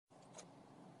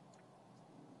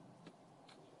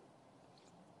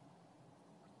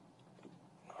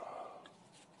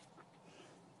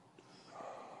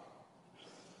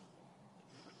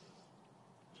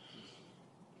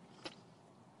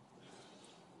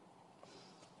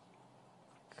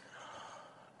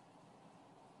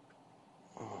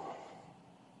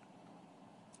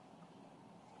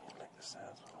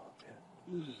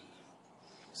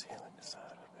See, like the side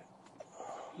of it.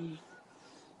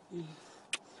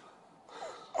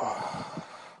 Oh,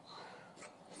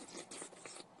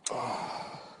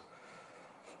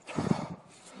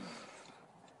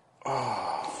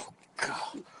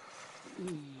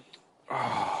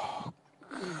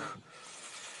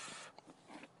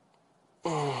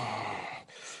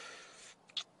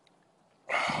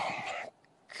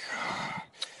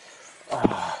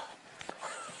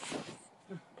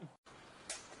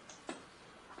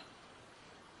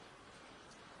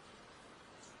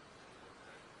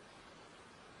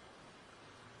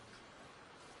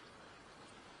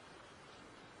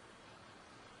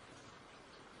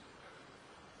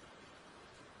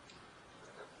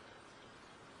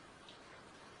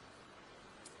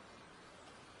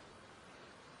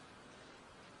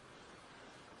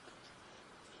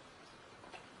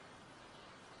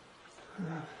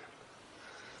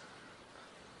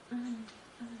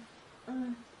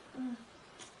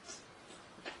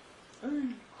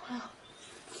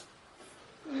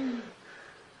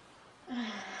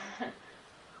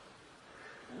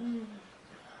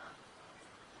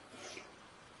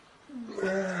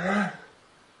 God.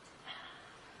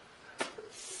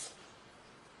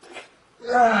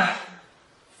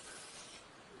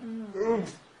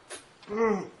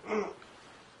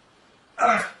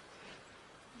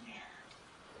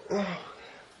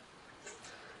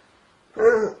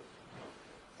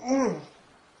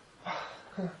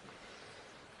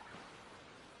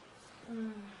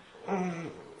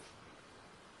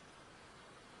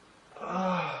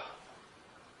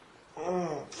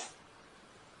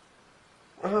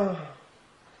 Oh.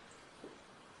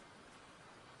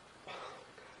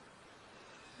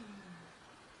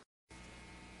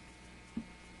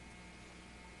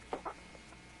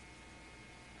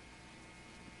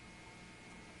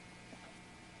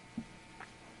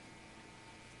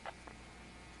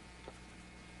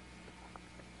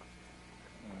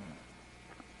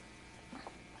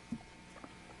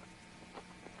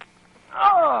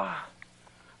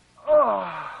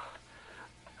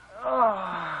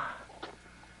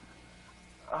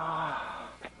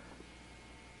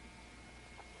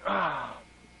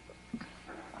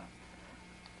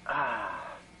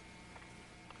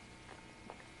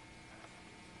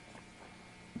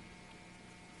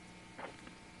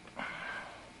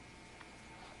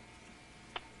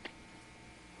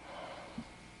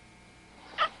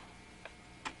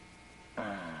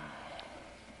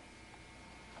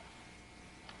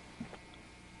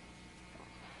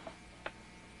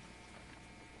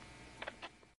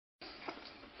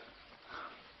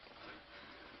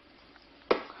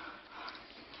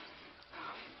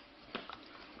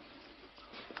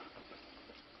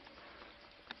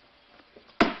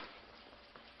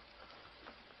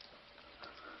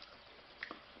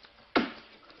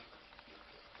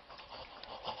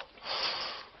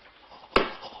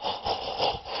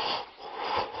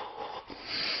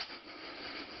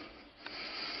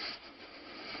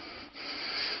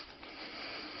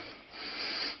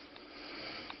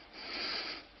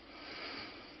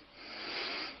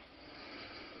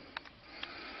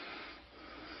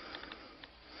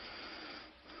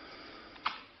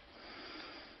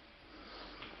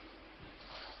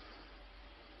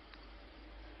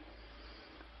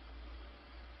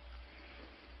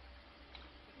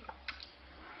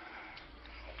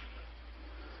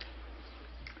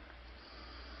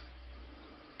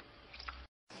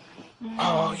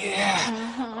 Oh,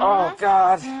 yeah. Oh,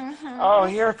 God. Oh,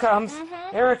 here it comes.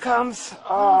 Here it comes.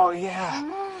 Oh, yeah.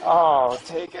 Oh,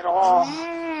 take it all.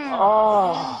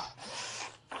 Oh.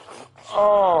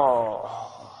 Oh.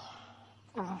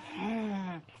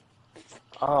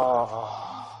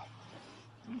 Oh.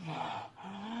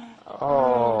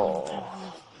 Oh.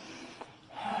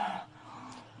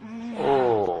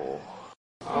 Oh.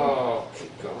 Oh,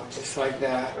 keep going just like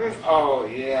that. Oh,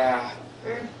 yeah.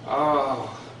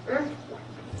 Oh.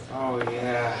 Oh,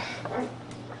 yeah.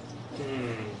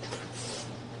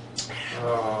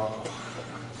 Oh.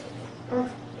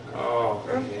 Oh,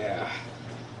 yeah.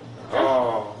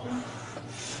 Oh.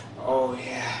 Oh,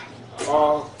 yeah.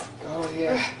 Oh. Oh,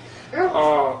 yeah.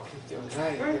 Oh, keep doing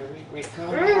that. You're gonna make me come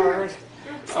hard.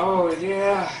 Oh,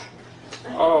 yeah.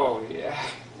 Oh, yeah.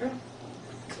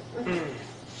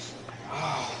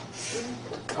 Oh.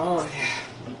 Oh, yeah.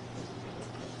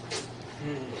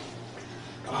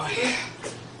 Oh, yeah.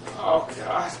 Oh,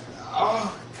 God.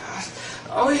 Oh, God.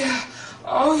 Oh, yeah.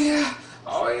 Oh, yeah.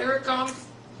 Oh, here it comes.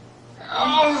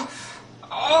 Oh.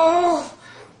 Oh.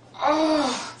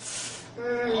 Oh.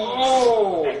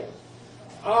 Oh.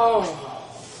 Oh.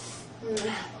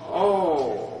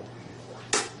 Oh.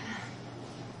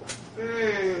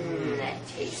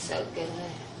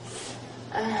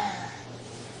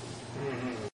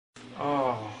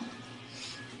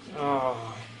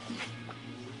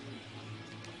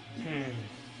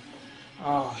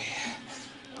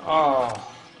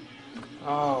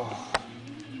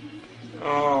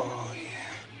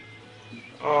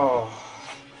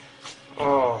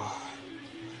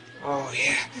 Oh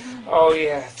yeah. Oh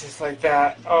yeah. Just like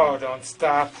that. Oh, don't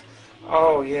stop.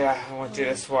 Oh yeah. I want you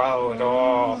to swallow it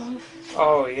all.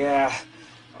 Oh yeah.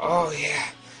 Oh yeah.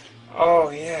 Oh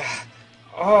yeah.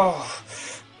 Oh.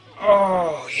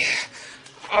 Oh yeah.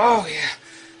 Oh yeah.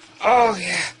 Oh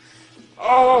yeah.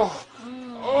 Oh.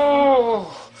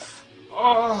 Oh.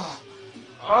 Oh.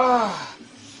 Oh.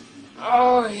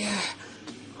 Oh yeah.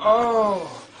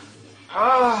 Oh.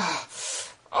 Ah.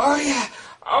 Oh yeah.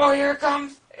 Oh, here it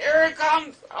comes. Here it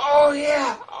comes. Oh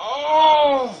yeah.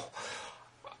 Oh.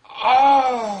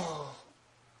 Oh.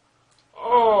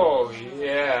 Oh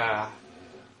yeah.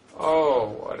 Oh,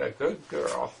 what a good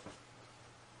girl.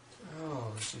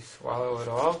 Oh, did you swallow it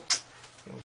all?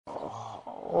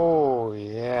 Oh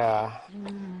yeah.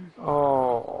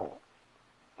 Oh.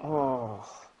 Oh.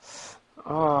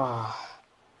 Oh.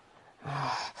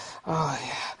 Oh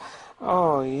yeah.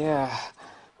 Oh yeah.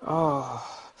 Oh.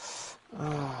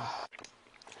 Oh.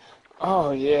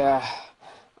 Oh yeah.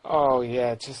 Oh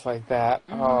yeah, just like that.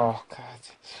 Oh God.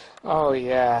 Oh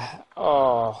yeah.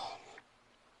 Oh.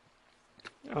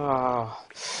 Oh.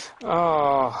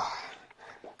 Oh.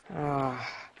 Oh.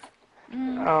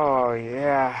 Oh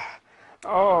yeah.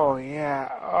 Oh yeah.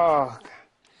 Oh.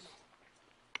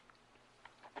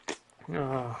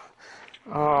 Oh.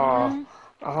 Oh.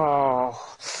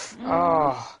 Oh.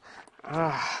 Oh.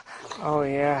 Ah. Oh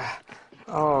yeah.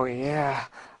 Oh yeah.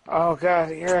 Oh God,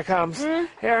 here it comes.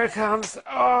 Here it comes.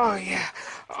 Oh yeah.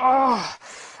 Oh.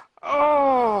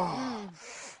 Oh.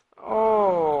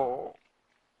 Oh.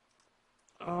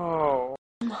 Oh.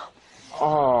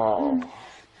 Oh.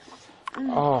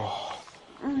 Oh.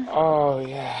 Oh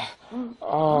yeah.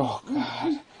 Oh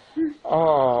God.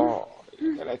 Oh.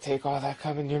 You gonna take all that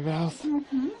cum in your mouth?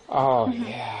 Oh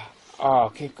yeah. Oh,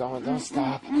 keep going. Don't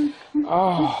stop.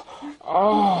 Oh.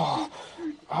 Oh.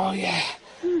 Oh yeah.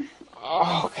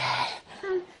 Oh God.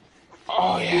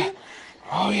 Oh yeah.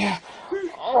 Oh yeah.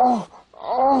 Oh.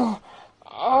 Oh.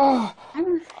 Oh.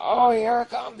 Oh, here it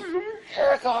comes.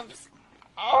 Here it comes.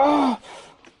 Oh.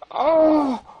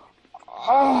 Oh.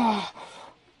 Oh.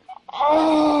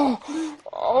 Oh.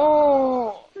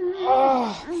 Oh.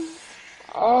 Oh.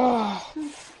 Oh. Oh.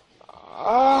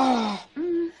 Oh.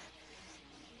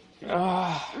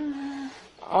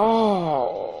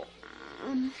 Oh.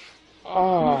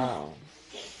 Oh.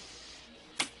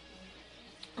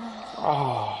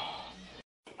 Oh.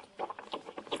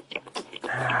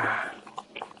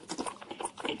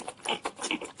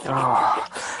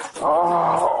 Oh. Oh.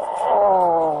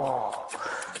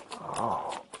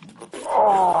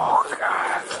 Oh,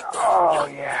 God. Oh,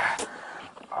 yeah.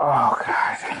 Oh,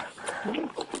 God.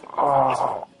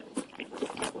 Oh.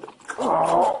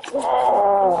 Oh.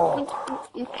 Oh.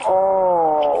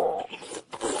 Oh.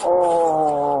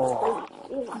 Oh.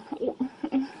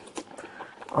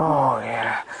 Oh,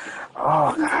 yeah.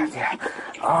 Oh, God, yeah.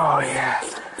 Oh, yeah.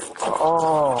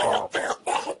 Oh.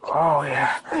 Oh,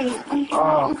 yeah.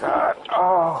 Oh, God.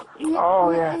 Oh.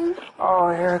 Oh, yeah. Oh,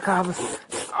 here it comes.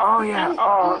 Oh, yeah.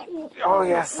 Oh. Oh,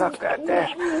 yeah. Suck that dick.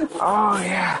 Oh,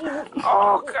 yeah.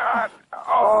 Oh, God.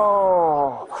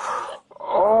 Oh.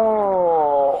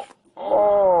 Oh.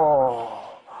 Oh.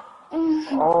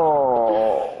 Oh. Oh.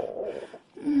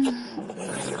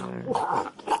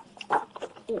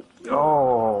 Oh. Oh.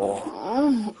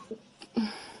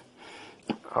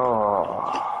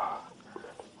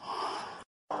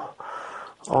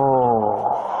 Oh. Oh.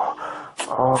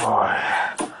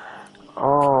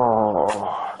 Oh.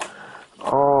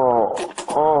 Oh.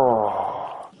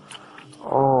 Oh.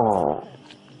 Oh.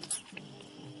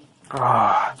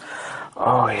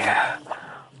 Oh yeah.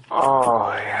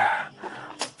 Oh yeah.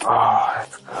 Oh,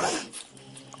 that's good.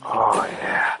 Oh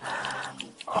yeah.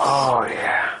 Oh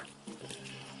yeah.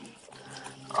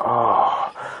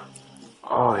 Oh.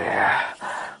 Oh yeah.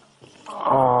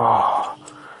 Oh.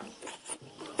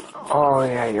 Oh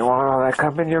yeah. You want all that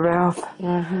cum in your mouth?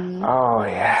 Oh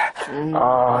yeah.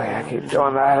 Oh yeah. Keep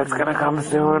doing that. It's gonna come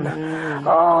soon.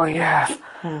 Oh yeah.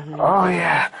 Oh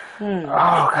yeah.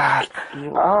 Oh God.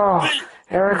 Oh.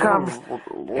 Here it comes.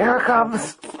 Here it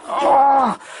comes.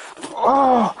 Oh.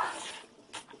 Oh.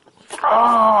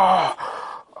 Oh.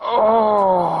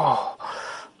 Oh.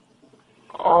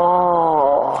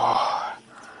 Oh.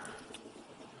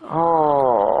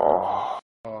 Oh.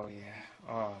 Oh yeah.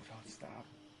 Oh, don't stop.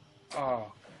 Oh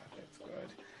God, that's good.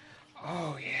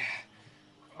 Oh yeah.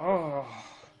 Oh.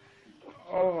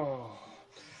 Oh.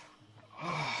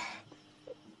 Oh.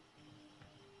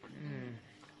 Mm.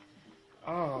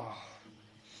 Oh.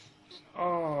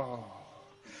 Oh.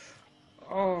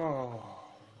 Oh.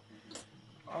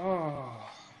 Oh.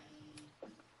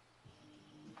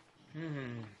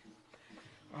 Hmm.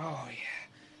 Oh yeah.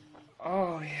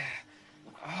 Oh yeah.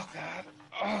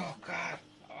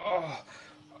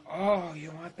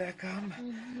 that come?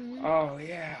 Mm-hmm. Oh,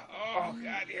 yeah. Oh,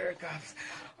 God, here it comes.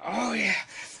 Oh, yeah.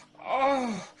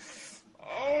 Oh.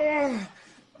 Oh.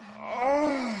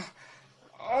 Oh.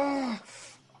 Oh.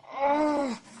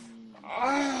 Oh.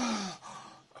 Oh.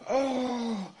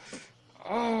 Oh.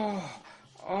 Oh.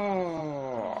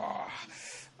 Oh.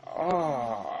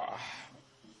 Oh.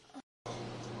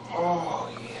 Oh,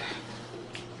 yeah.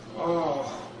 Oh.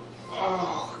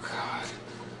 Oh, God.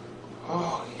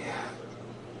 Oh, yeah.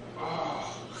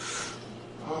 Oh.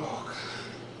 Oh, God.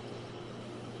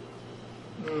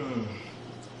 Mm.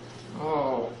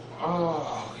 Oh.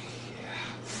 Oh, yeah.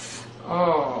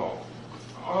 Oh.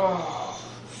 Oh.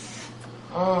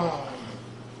 Oh.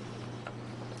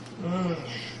 Mm.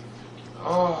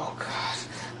 Oh, God.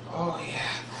 Oh,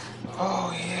 yeah.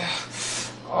 Oh, yeah.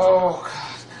 Oh,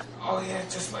 God. Oh, yeah,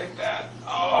 just like that.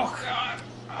 Oh, God.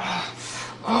 Ah.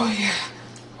 Oh, yeah.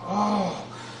 Oh.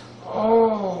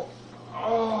 Oh.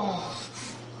 Oh.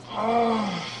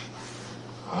 Oh.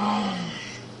 Oh.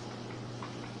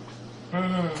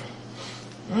 Mm.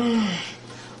 Mm.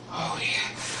 Oh, yeah.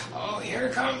 Oh, here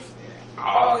it comes.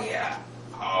 Oh, yeah.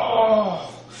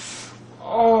 Oh.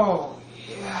 Oh,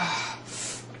 yeah.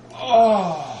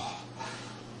 Oh.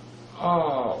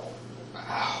 Oh.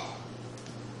 Ow.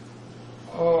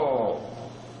 Oh.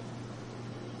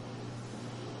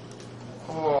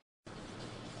 Oh.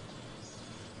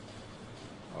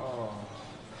 Oh.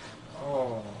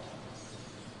 Oh.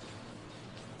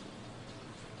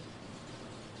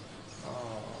 Oh.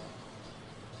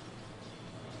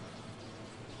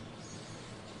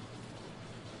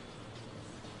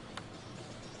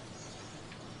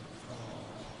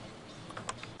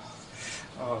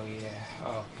 Oh, yeah.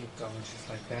 Oh, keep going just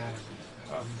like that.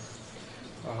 Oh,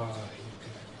 you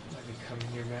can let me come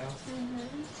in your mouth.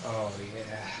 Mm-hmm. Oh,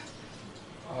 yeah.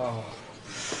 Oh.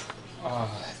 Oh,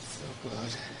 that's so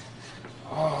good.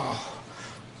 Oh.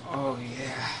 Oh,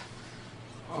 yeah.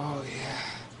 Oh, yeah.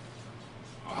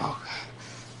 Oh, God.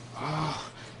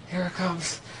 Oh, here it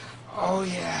comes. Oh,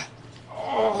 yeah.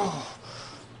 Oh.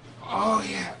 Oh,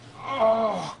 yeah.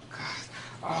 Oh, God.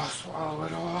 Oh, swallow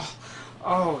it all.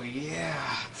 Oh,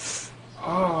 yeah.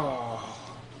 Oh.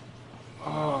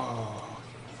 Oh.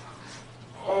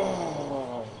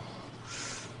 Oh.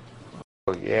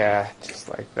 Oh, yeah. Just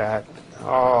like that.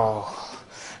 Oh.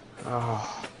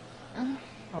 Oh.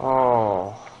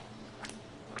 Oh.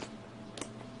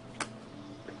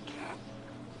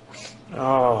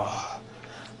 Oh.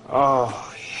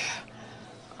 Oh, yeah.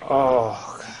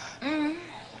 Oh.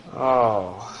 Mm-hmm.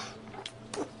 Oh.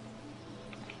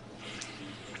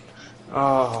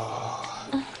 Oh.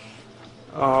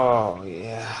 Oh,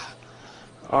 yeah.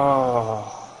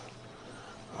 Oh.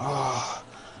 Oh.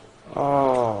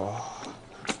 Oh.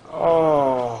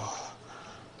 Oh.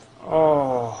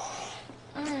 Oh.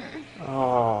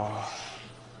 Oh.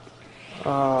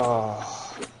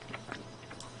 Oh.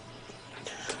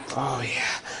 Oh,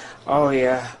 yeah. Oh,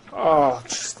 yeah. Oh,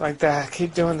 just like that.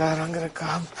 Keep doing that. I'm gonna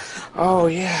come. Oh,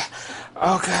 yeah.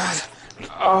 Oh, God.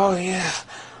 Oh, yeah.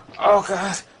 Oh,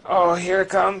 God. Oh, here it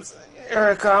comes. Here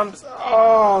it comes.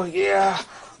 Oh, yeah.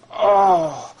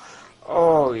 Oh.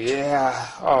 Oh, yeah.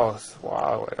 Oh,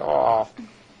 swallow it all.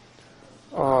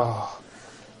 Oh.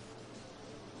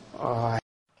 Oh.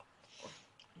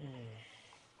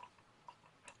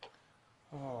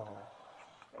 Oh.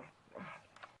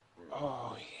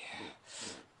 Oh, yeah.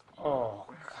 Oh,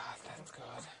 God, that's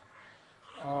good.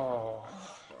 Oh.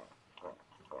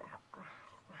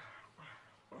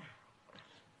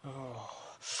 Oh.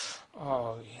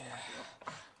 Oh, yeah.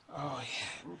 Oh,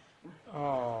 yeah.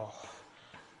 Oh.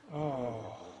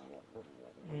 Oh.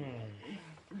 Mm.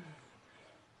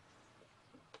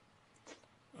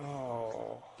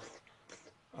 Oh.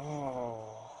 Oh.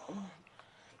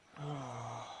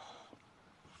 Oh.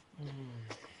 Mm.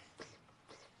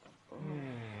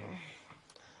 Mm.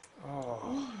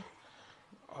 Oh.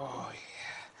 Oh,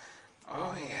 yeah.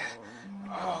 Oh, yeah.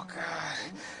 Oh, God.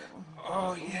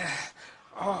 Oh, yeah.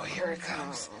 Oh, here it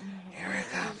comes. Here it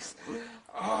comes.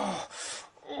 Oh.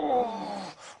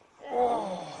 Oh.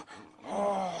 Oh.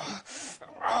 Oh.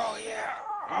 Oh, yeah.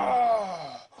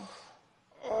 Oh.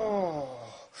 Oh.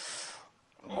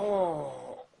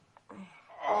 Oh.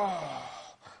 Oh.